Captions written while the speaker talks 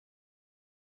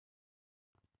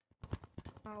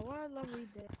Oh, what a lovely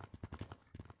day.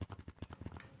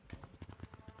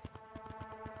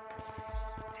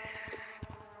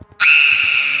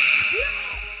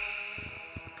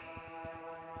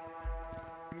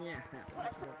 Yeah.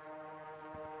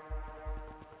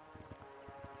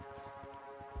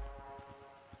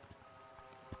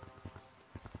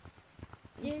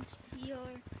 Did your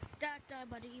dad die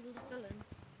by the evil villain?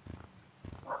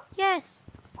 Yes.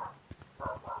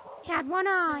 He had one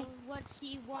eye. So what's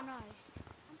he one eye?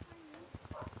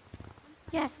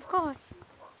 Yes, of course.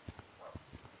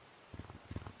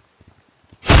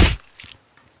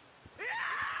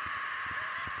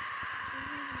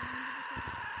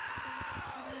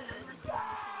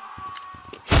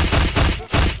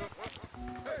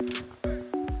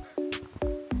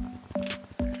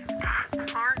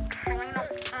 Clean up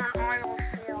on aisle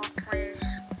 4, please.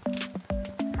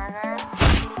 Hello?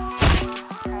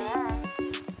 Hello?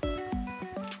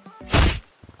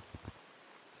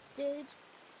 Did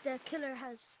the killer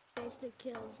has basically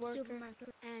killed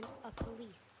supermarket And a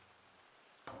police.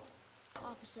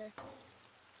 officer?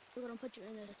 We're gonna put you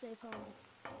in a safe home,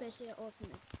 basically an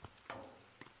orphanage.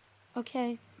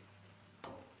 Okay.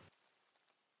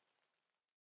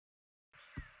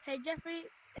 Hey Jeffrey,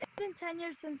 it's been 10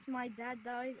 years since my dad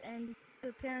died and the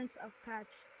appearance of Patch.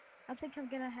 I think I'm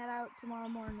gonna head out tomorrow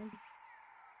morning.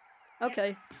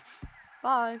 Okay.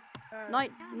 Bye.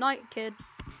 Night, kid.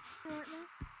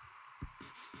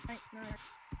 Night, night.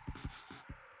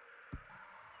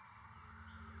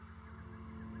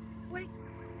 Wait,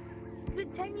 it's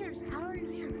been 10 years. How are you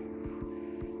here?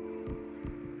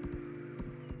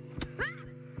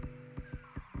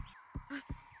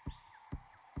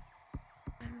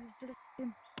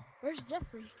 Where's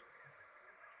Jeffrey?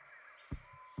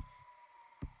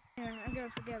 Yeah, I'm gonna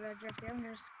forget about Jeffrey. I'm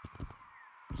gonna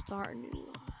Start a new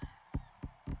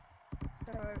life.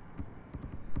 start.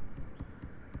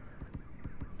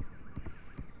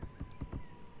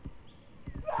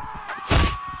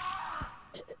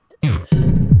 Is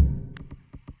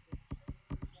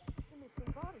the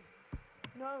missing body?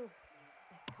 No, it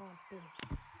can't be.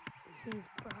 He's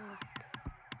back.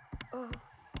 Oh.